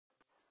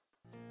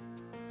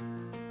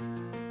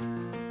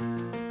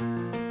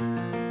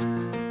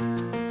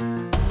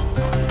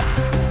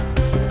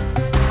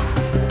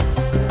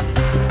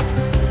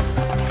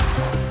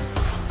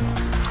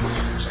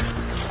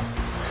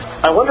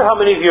I wonder how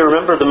many of you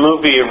remember the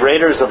movie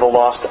Raiders of the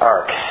Lost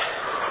Ark.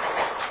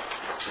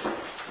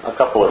 A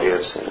couple of you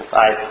have seen it.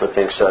 I would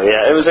think so,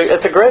 yeah.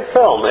 It's a great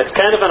film. It's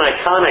kind of an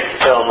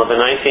iconic film of the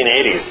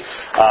 1980s.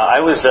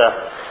 I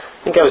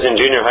think I was in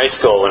junior high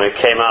school when it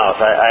came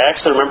out. I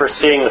actually remember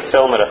seeing the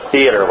film at a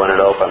theater when it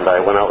opened.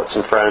 I went out with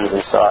some friends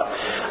and saw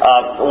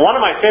it. One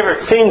of my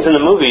favorite scenes in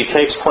the movie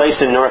takes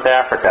place in North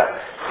Africa.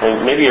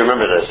 And maybe you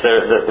remember this.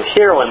 The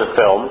hero in the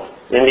film,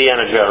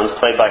 Indiana Jones,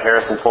 played by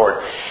Harrison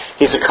Ford,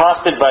 he's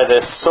accosted by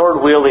this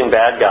sword-wielding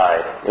bad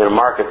guy in a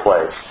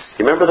marketplace.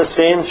 You remember the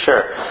scene?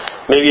 Sure.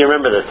 Maybe you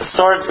remember this. The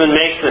swordsman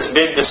makes this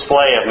big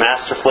display of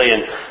masterfully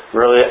and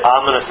really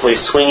ominously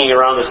swinging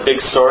around this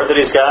big sword that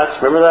he's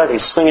got. Remember that?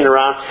 He's swinging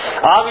around,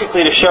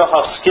 obviously to show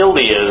how skilled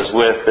he is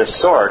with this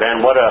sword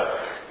and what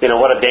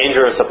a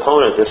dangerous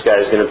opponent this guy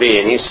is going to be.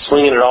 And he's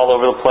swinging it all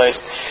over the place.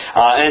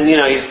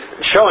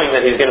 He's showing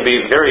that he's going to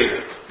be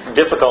very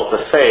difficult to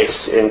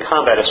face in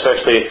combat,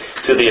 especially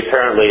to the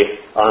apparently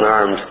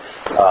unarmed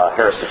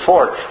Harrison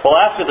Ford. Well,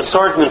 after the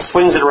swordsman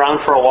swings it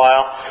around for a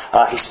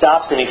while, he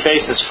stops and he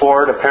faces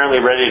Ford, apparently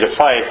ready to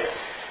fight.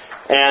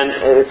 And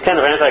it's kind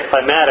of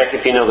anticlimactic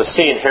if you know the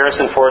scene.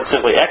 Harrison Ford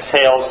simply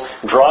exhales,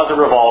 draws a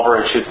revolver,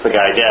 and shoots the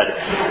guy dead.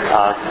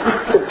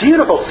 It's a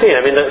beautiful scene.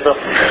 I mean,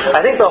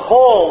 I think the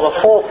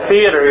whole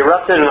theater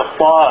erupted in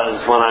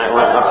applause when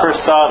I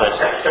first saw this.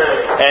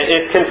 And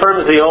it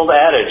confirms the old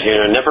adage,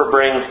 never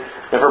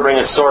bring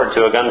a sword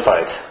to a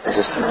gunfight.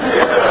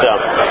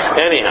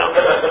 Anyhow.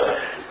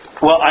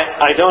 Well,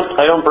 I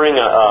don't bring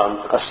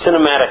a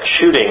cinematic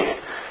shooting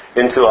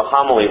into a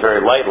homily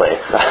very lightly.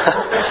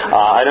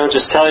 I don't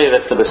just tell you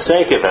that for the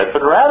sake of it,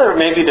 but rather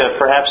maybe to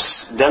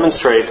perhaps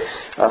demonstrate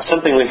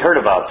something we heard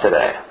about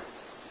today,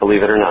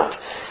 believe it or not.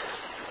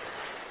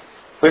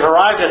 We've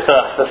arrived at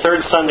the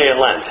third Sunday in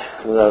Lent,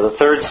 the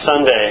third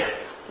Sunday,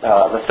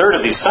 the third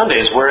of these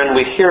Sundays, wherein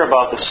we hear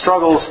about the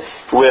struggles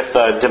with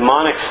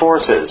demonic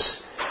forces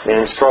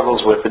and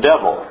struggles with the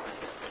devil.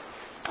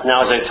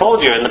 Now, as I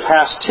told you, in the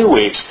past 2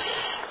 weeks,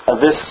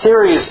 this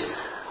series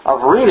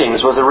of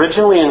readings was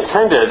originally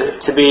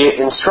intended to be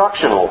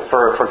instructional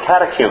for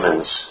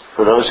catechumens,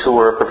 for those who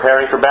were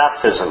preparing for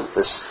baptism.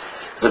 This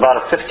is about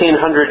a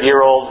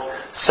 1,500-year-old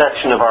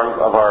section of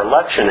our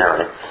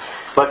lectionary.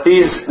 But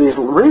these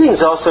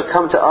readings also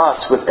come to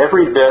us with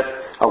every bit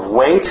of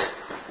weight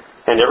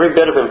and every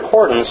bit of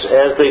importance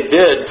as they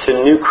did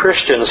to new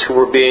Christians who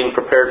were being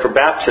prepared for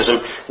baptism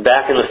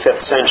back in the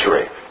 5th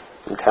century.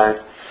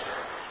 Okay?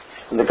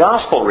 The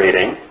Gospel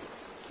reading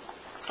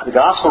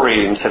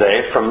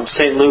today from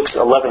St. Luke's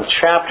 11th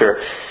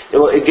chapter,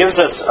 it gives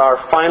us our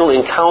final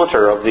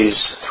encounter of these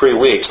 3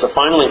 weeks, the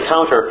final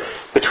encounter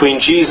between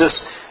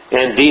Jesus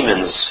and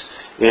demons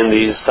in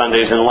these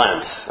Sundays in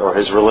Lent, or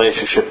his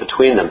relationship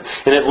between them.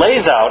 And it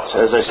lays out,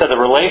 as I said, the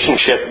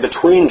relationship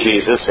between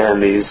Jesus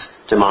and these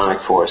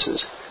demonic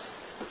forces.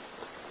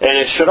 And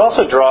it should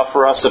also draw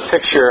for us a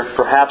picture,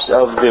 perhaps,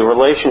 of the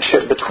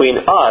relationship between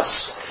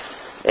us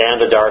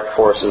and the dark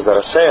forces that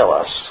assail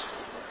us.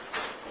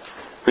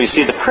 You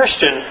see, the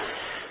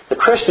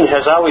Christian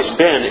has always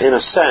been, in a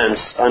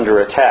sense, under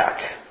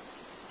attack.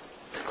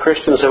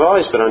 Christians have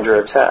always been under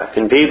attack.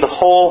 Indeed, the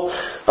whole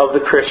of the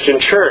Christian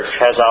church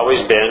has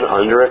always been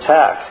under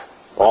attack.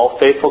 All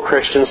faithful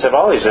Christians have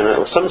always,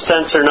 in some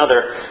sense or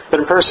another,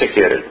 been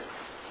persecuted.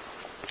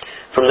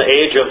 From the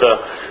age of the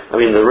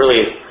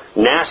really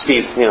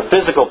nasty,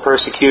 physical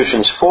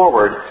persecutions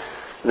forward,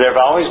 there have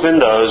always been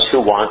those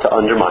who want to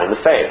undermine the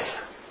faith.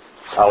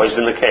 It's always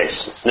been the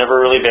case. It's never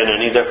really been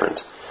any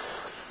different.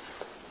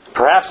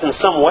 Perhaps in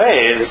some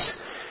ways,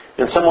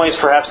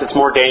 perhaps it's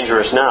more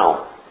dangerous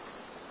now.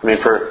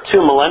 For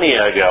 2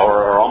 millennia ago,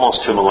 or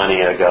almost 2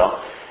 millennia ago,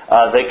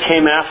 they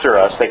came after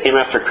us. They came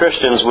after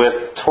Christians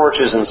with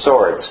torches and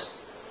swords,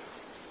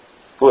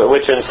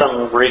 which in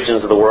some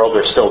regions of the world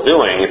they're still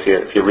doing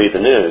if you read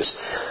the news.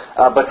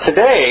 But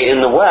today,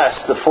 in the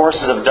West, the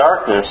forces of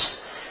darkness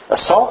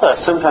assault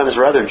us sometimes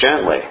rather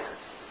gently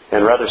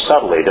and rather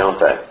subtly, don't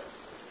they?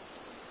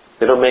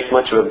 They don't make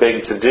much of a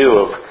big to-do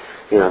of,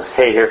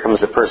 hey, here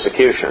comes the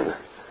persecution.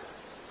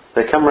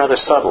 They come rather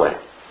subtly.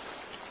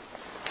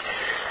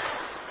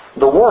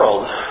 The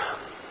world,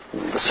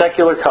 the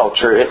secular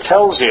culture, it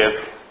tells you,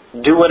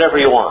 do whatever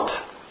you want.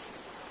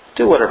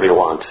 Do whatever you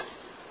want.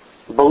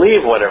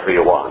 Believe whatever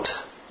you want.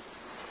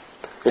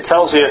 It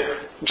tells you,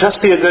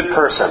 just be a good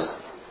person.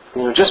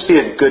 Just be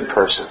a good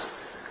person.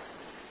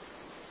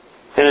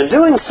 And in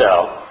doing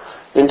so,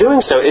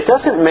 it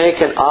doesn't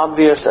make an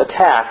obvious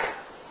attack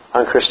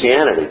on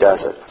Christianity,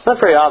 does it? It's not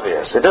very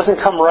obvious. It doesn't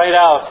come right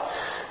out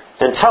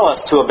and tell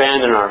us to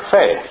abandon our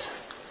faith.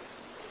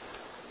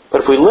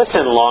 But if we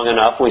listen long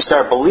enough and we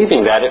start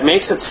believing that, it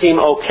makes it seem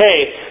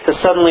okay to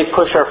suddenly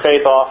push our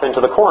faith off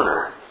into the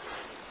corner.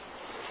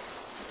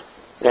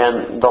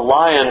 And the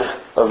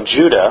Lion of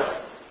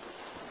Judah,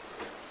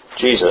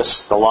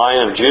 Jesus, the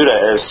Lion of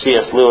Judah, as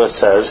C.S. Lewis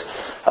says,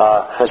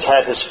 has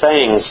had his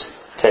fangs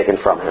taken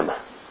from him.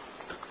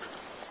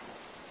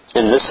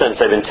 In this sense,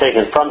 they've been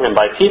taken from him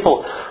by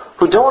people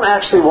who don't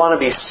actually want to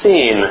be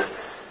seen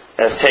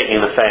as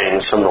taking the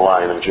fangs from the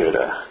Lion of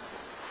Judah.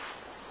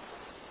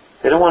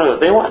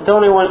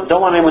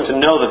 don't want anyone to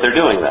know that they're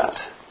doing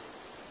that.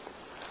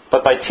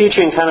 But by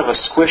teaching kind of a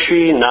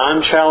squishy,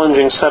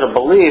 non-challenging set of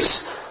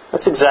beliefs,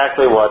 that's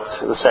exactly what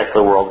the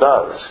secular world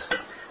does.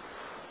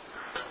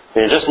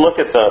 Just look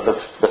at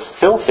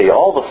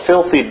all the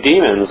filthy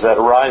demons that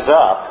rise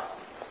up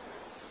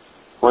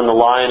when the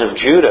Lion of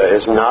Judah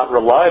is not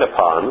relied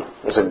upon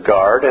as a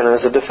guard and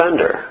as a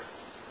defender.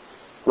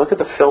 Look at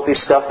the filthy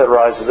stuff that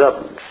rises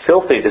up.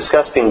 Filthy,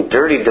 disgusting,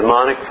 dirty,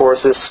 demonic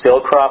forces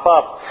still crop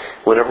up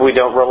whenever we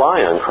don't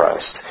rely on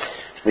Christ.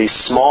 These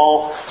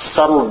small,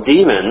 subtle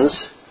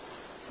demons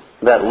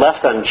that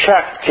left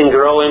unchecked can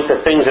grow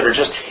into things that are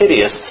just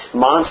hideous,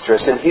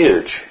 monstrous, and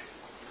huge.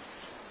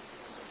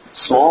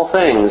 Small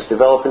things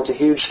develop into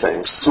huge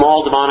things.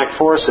 Small demonic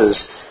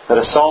forces that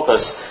assault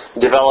us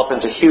develop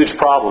into huge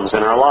problems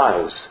in our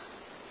lives.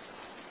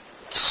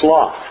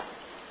 Sloth.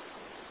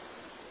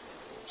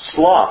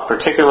 Sloth,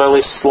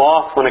 particularly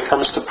sloth when it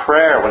comes to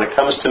prayer, when it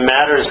comes to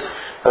matters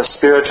of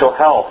spiritual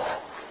health.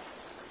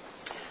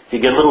 If you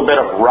get a little bit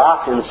of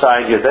rot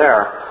inside you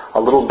there, a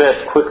little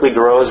bit quickly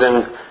grows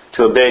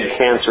into a big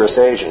cancerous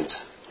agent.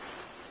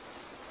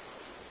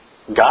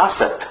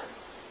 Gossip.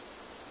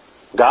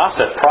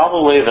 Gossip,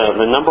 probably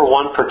the number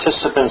one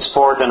participant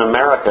sport in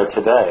America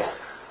today.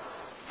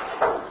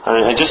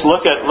 And just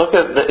look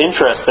at the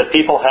interest that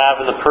people have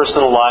in the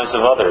personal lives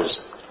of others.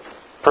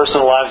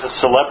 Personal lives of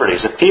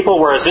celebrities. If people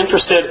were as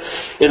interested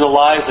in the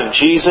lives of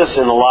Jesus,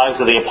 in the lives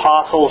of the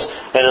apostles,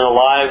 and in the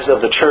lives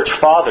of the church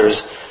fathers,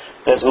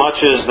 as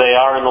much as they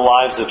are in the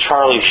lives of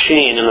Charlie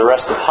Sheen and the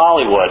rest of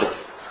Hollywood,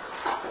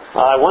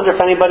 I wonder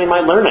if anybody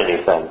might learn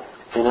anything.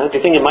 Do you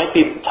think it might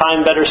be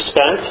time better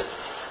spent,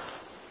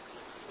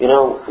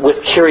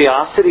 with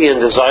curiosity and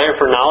desire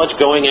for knowledge,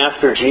 going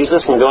after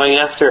Jesus and going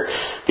after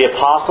the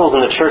apostles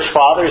and the church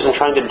fathers and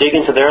trying to dig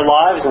into their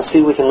lives and see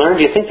what we can learn?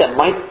 Do you think that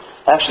might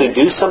actually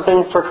do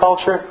something for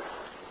culture?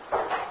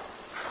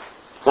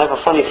 I have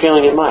a funny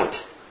feeling it might.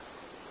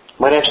 It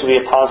might actually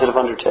be a positive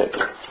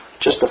undertaking.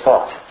 Just a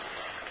thought.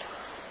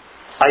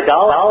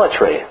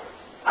 Idolatry.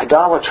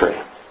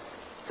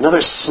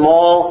 Another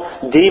small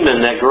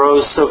demon that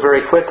grows so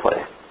very quickly.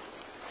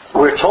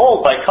 We're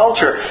told by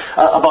culture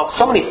about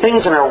so many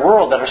things in our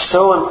world that are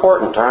so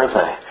important, aren't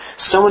they?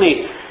 So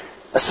many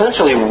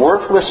essentially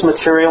worthless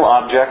material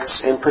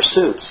objects and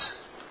pursuits.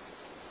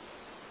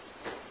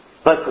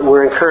 But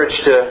we're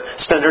encouraged to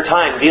spend our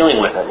time dealing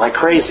with it like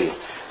crazy.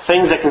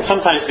 Things that can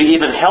sometimes be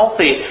even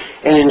healthy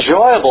and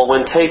enjoyable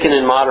when taken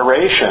in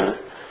moderation,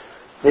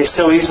 they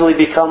so easily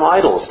become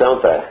idols,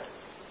 don't they?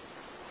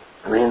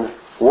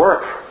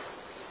 Work,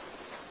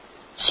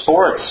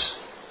 sports,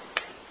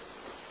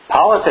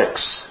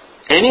 politics,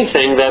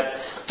 anything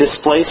that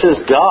displaces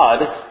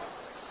God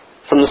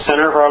from the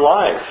center of our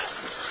life.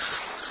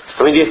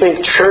 Do you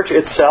think church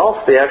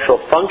itself, the actual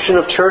function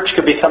of church,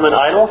 could become an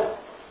idol?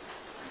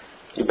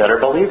 You better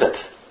believe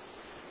it.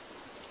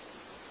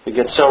 We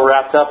get so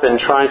wrapped up in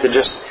trying to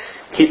just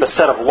keep a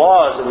set of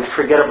laws that we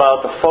forget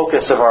about the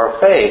focus of our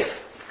faith,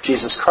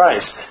 Jesus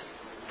Christ.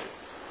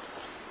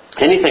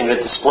 Anything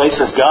that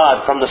displaces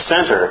God from the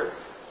center,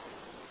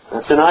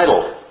 that's an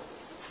idol.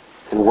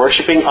 And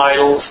worshiping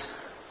idols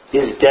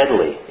is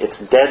deadly. It's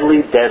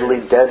deadly,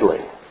 deadly, deadly.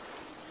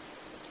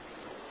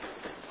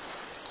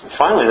 And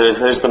finally,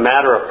 there's the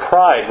matter of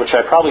pride, which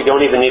I probably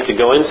don't even need to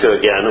go into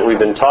again. We've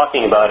been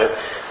talking about it,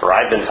 or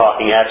I've been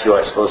talking at you,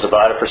 I suppose,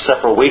 about it for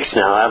several weeks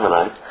now, haven't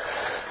I?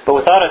 But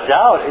without a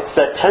doubt, it's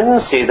that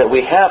tendency that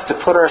we have to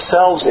put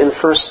ourselves in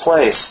first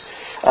place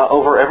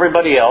over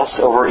everybody else,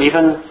 over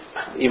even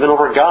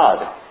over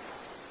God.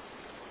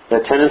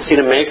 That tendency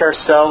to make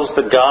ourselves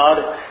the God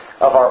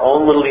of our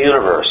own little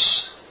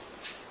universe.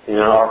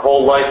 Our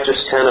whole life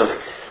just kind of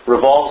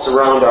revolves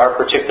around our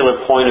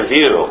particular point of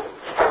view.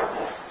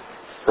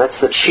 That's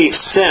the chief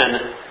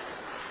sin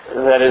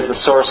that is the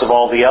source of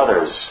all the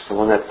others. The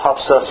one that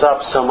puffs us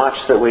up so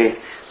much that we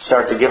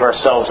start to give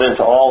ourselves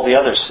into all the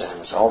other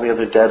sins, all the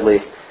other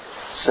deadly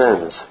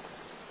sins.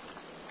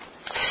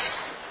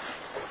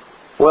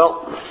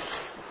 Well,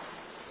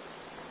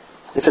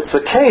 if it's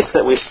the case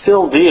that we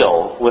still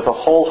deal with a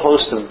whole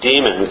host of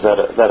demons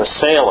that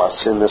assail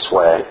us in this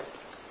way,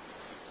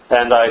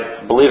 and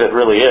I believe it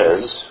really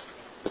is,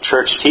 the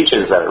church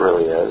teaches that it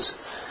really is,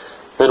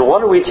 then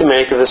what are we to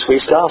make of this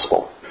week's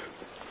gospel?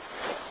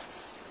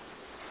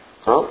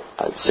 Well,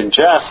 I'd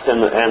suggest,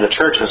 and the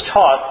church has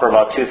taught for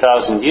about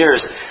 2,000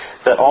 years,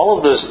 that all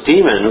of those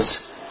demons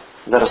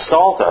that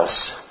assault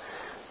us,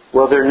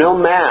 well, they're no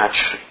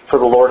match for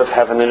the Lord of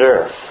heaven and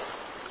earth.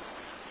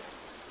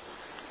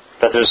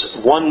 That there's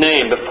one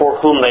name before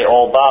whom they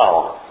all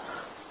bow,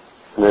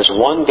 and there's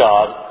one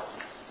God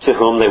to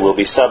whom they will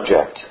be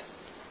subject.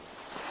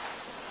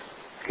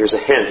 Here's a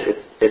hint,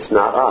 it's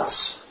not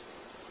us.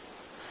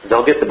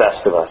 They'll get the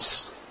best of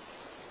us.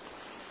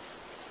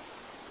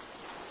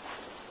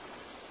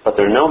 But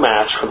they're no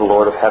match for the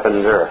Lord of heaven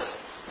and earth.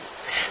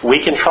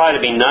 We can try to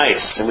be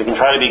nice, and we can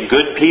try to be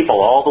good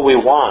people all that we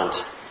want.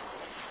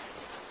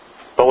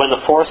 But when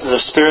the forces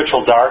of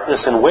spiritual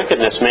darkness and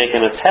wickedness make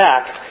an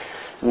attack,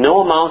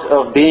 no amount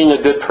of being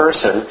a good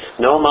person,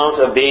 no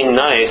amount of being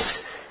nice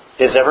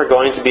is ever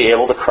going to be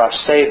able to crush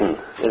Satan,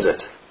 is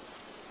it?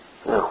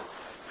 No.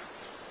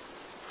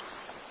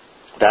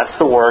 That's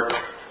the work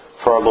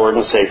for our Lord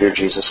and Savior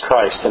Jesus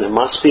Christ, and it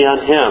must be on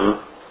Him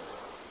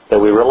that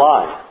we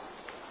rely.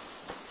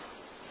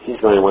 He's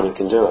the only one who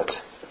can do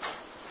it.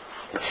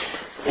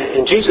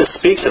 And Jesus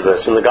speaks of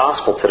this in the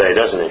Gospel today,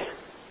 doesn't He?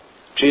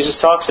 Jesus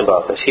talks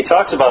about this. He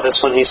talks about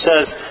this when He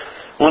says,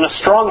 "When a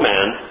strong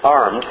man,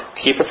 armed,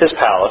 keepeth his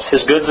palace,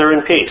 his goods are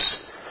in peace.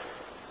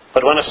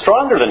 But when a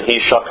stronger than he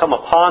shall come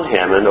upon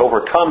him and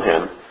overcome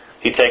him,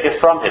 he taketh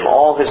from him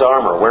all his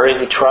armour, wherein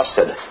he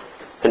trusted,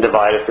 and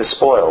divideth his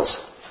spoils."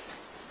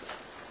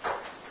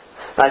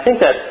 Now, I think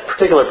that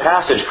particular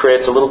passage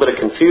creates a little bit of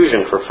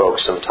confusion for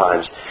folks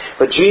sometimes.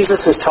 But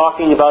Jesus is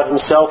talking about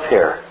Himself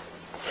here.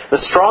 The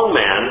strong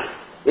man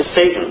is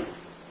Satan.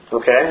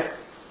 Okay?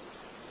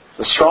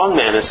 The strong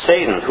man is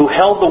Satan, who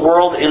held the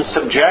world in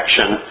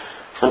subjection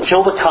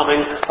until the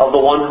coming of the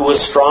one who is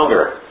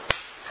stronger,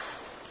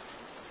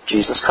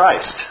 Jesus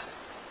Christ.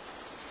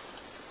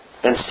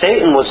 And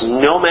Satan was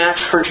no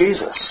match for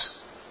Jesus.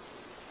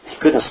 He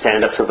couldn't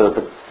stand up to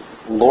the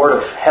Lord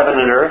of heaven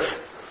and earth,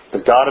 the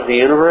God of the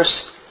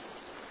universe.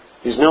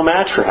 He's no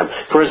match for Him.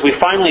 For as we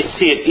finally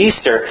see at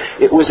Easter,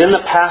 it was in the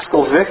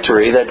Paschal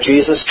victory that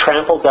Jesus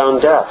trampled down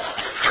death,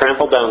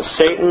 trampled down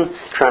Satan,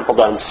 trampled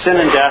down sin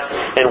and death,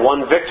 and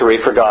won victory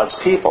for God's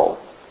people,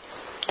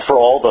 for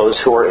all those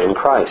who are in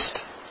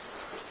Christ.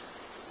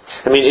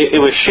 I mean, it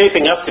was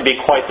shaping up to be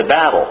quite the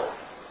battle.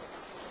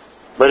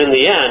 But in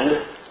the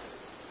end,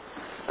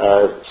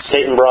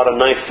 Satan brought a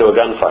knife to a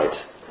gunfight.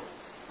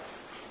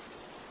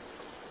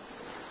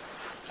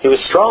 He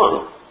was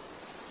strong.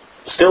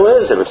 Still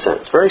is, in a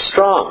sense. Very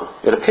strong,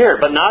 it appeared,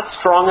 but not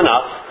strong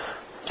enough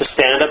to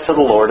stand up to the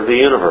Lord of the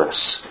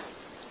universe.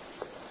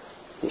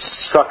 He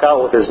struck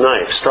out with his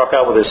knife, struck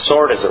out with his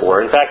sword, as it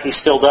were. In fact, he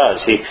still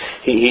does.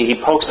 He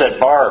pokes that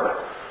barb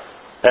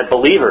at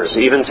believers,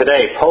 even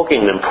today,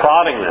 poking them,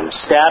 prodding them,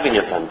 stabbing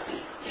at them,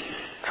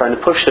 trying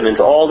to push them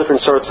into all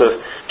different sorts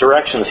of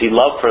directions He'd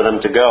love for them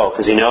to go,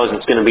 because He knows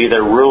it's going to be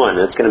their ruin,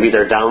 it's going to be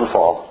their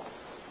downfall.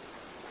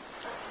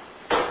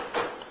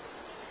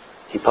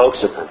 He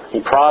pokes at them. He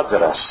prods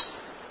at us.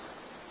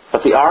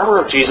 But the armor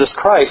of Jesus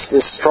Christ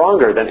is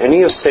stronger than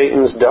any of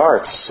Satan's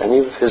darts, any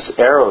of his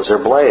arrows or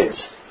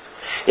blades.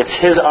 It's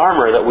His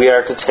armor that we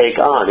are to take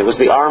on. It was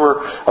the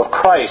armor of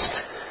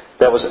Christ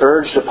that was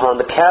urged upon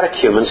the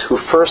catechumens who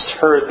first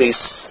heard these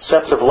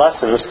sets of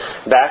lessons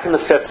back in the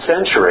 5th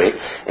century,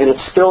 and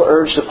it's still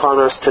urged upon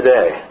us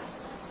today.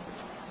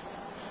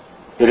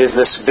 It is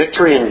this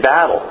victory in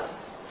battle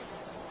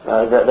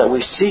that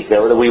we seek,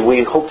 that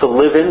we hope to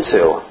live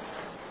into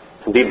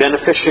and be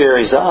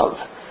beneficiaries of.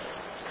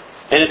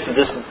 And it's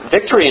this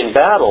victory in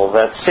battle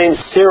that St.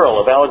 Cyril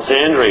of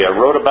Alexandria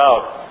wrote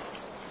about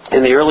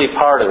in the early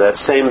part of that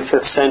same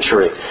 5th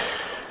century.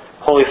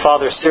 Holy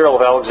Father Cyril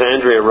of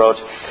Alexandria wrote,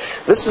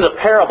 "This is a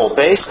parable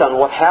based on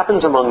what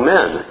happens among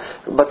men,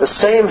 but the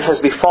same has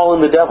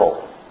befallen the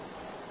devil,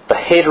 the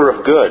hater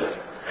of good,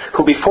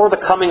 who before the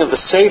coming of the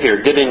Savior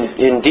did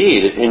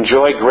indeed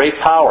enjoy great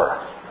power,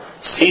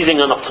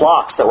 seizing on the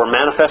flocks that were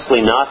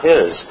manifestly not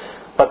his,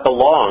 but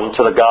belonged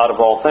to the God of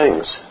all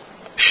things,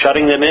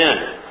 shutting them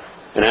in,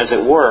 and as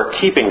it were,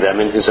 keeping them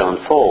in His own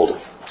fold.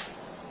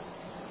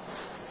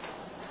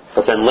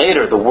 But then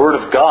later, the Word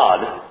of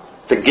God,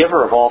 the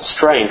giver of all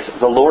strength,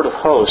 the Lord of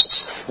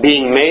hosts,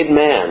 being made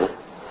man,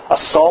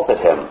 assaulted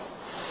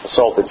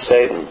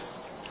Satan,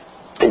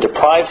 and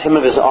deprived him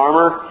of his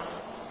armor,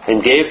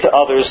 and gave to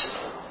others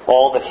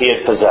all that he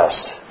had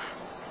possessed.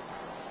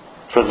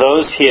 For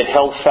those he had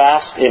held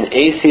fast in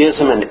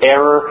atheism and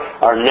error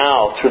are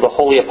now, through the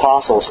holy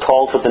apostles,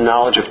 called to the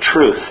knowledge of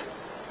truth.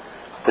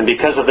 And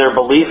because of their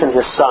belief in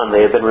His Son,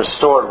 they have been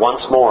restored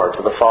once more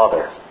to the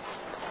Father."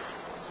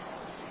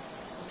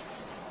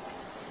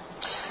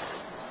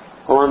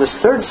 Well, on this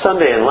third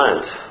Sunday in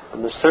Lent,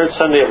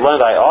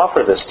 I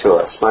offer this to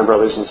us, my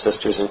brothers and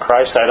sisters in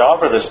Christ. I'd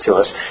offer this to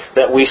us,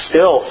 that we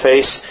still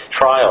face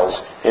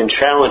trials and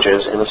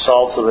challenges and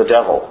assaults of the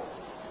devil.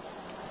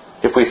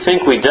 If we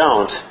think we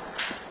don't,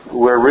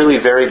 we're really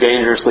very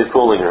dangerously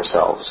fooling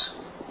ourselves.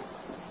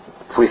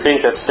 If we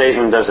think that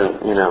Satan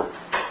doesn't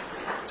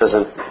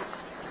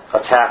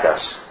attack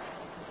us,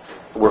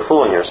 we're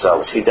fooling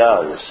ourselves. He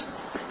does.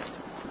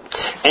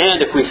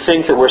 And if we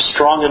think that we're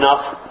strong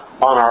enough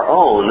on our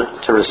own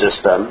to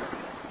resist them,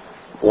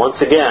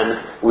 once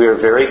again, we are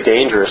very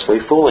dangerously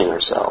fooling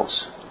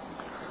ourselves.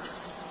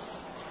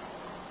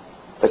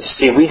 But you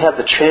see, we have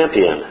the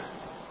champion.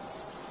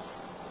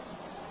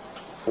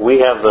 We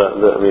have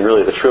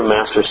the true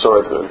master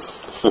swordsman.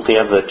 We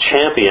have the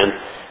champion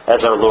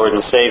as our Lord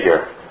and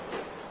Savior,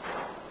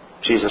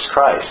 Jesus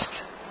Christ,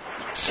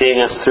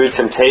 seeing us through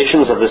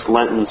temptations of this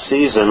Lenten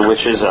season,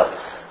 which is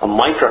a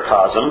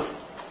microcosm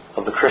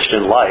of the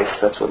Christian life.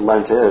 That's what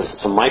Lent is.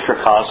 It's a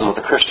microcosm of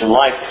the Christian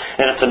life,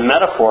 and it's a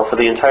metaphor for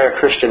the entire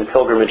Christian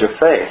pilgrimage of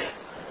faith.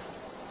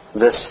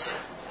 This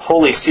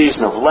holy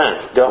season of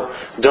Lent.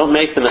 Don't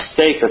make the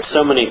mistake that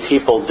so many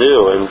people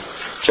do and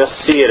just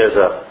see it as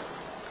a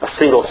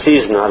single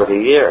season out of the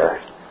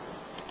year.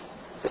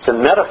 It's a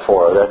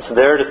metaphor that's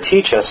there to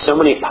teach us so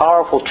many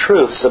powerful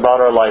truths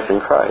about our life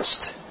in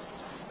Christ.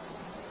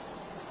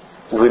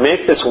 And we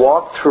make this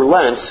walk through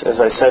Lent,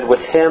 as I said, with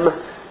Him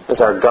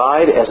as our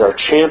guide, as our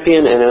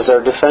champion, and as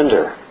our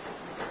defender.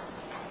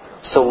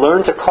 So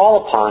learn to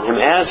call upon Him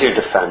as your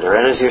defender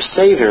and as your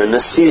Savior in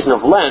this season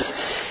of Lent,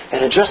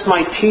 and it just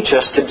might teach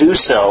us to do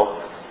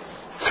so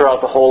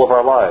throughout the whole of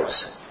our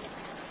lives.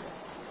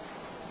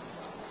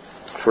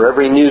 For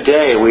every new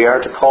day we are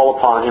to call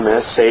upon Him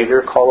as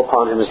Savior, call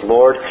upon Him as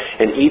Lord,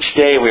 and each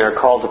day we are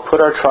called to put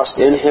our trust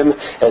in Him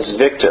as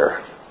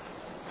victor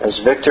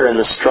in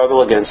the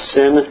struggle against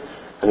sin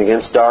and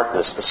against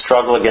darkness, the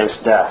struggle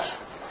against death.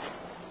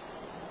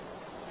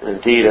 And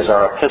indeed, as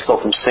our epistle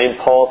from St.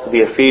 Paul to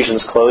the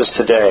Ephesians closed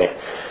today,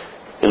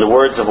 in the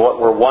words of what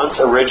were once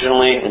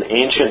originally an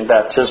ancient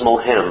baptismal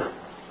hymn,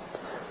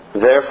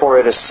 "Therefore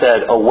it is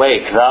said,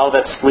 Awake, thou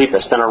that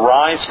sleepest, and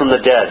arise from the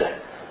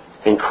dead,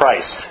 and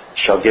Christ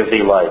shall give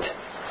thee light."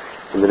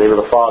 In the name of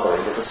the Father,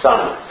 and of the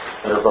Son,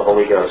 and of the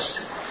Holy Ghost.